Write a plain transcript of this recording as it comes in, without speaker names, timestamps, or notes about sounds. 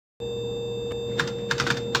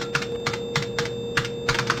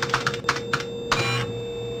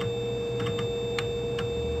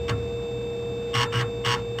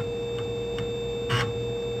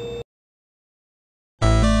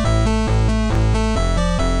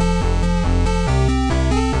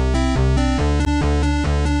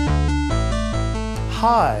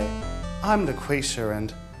Hi, I'm LaQuisha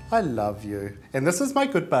and I love you. And this is my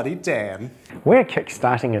good buddy Dan. We're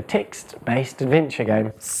kickstarting a text-based adventure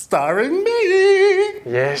game. Starring me!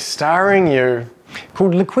 Yes, starring you.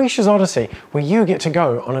 Called LaQuisha's Odyssey, where you get to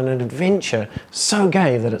go on an adventure so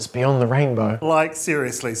gay that it's beyond the rainbow. Like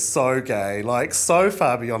seriously, so gay. Like so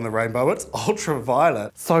far beyond the rainbow, it's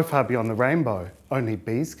ultraviolet. So far beyond the rainbow, only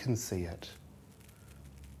bees can see it.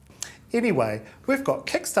 Anyway, we've got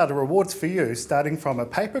Kickstarter rewards for you, starting from a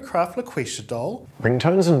papercraft LaQuisha doll,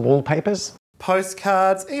 Ringtones and wallpapers,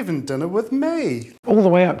 postcards, even dinner with me. all the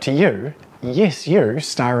way up to you, yes you,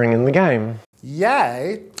 starring in the game.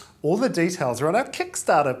 Yay! All the details are on our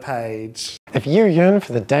Kickstarter page. If you yearn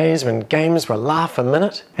for the days when games were laugh a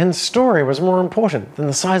minute and story was more important than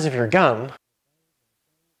the size of your gun,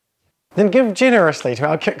 then give generously to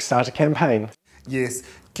our Kickstarter campaign. Yes,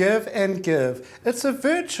 give and give. It's a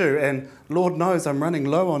virtue, and Lord knows I'm running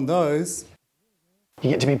low on those. You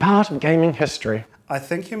get to be part of gaming history. I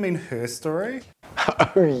think you mean her story.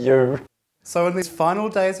 Oh, you. So in these final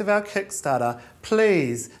days of our Kickstarter,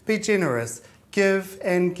 please be generous, give,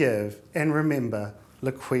 and remember,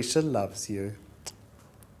 LaQuisha loves you.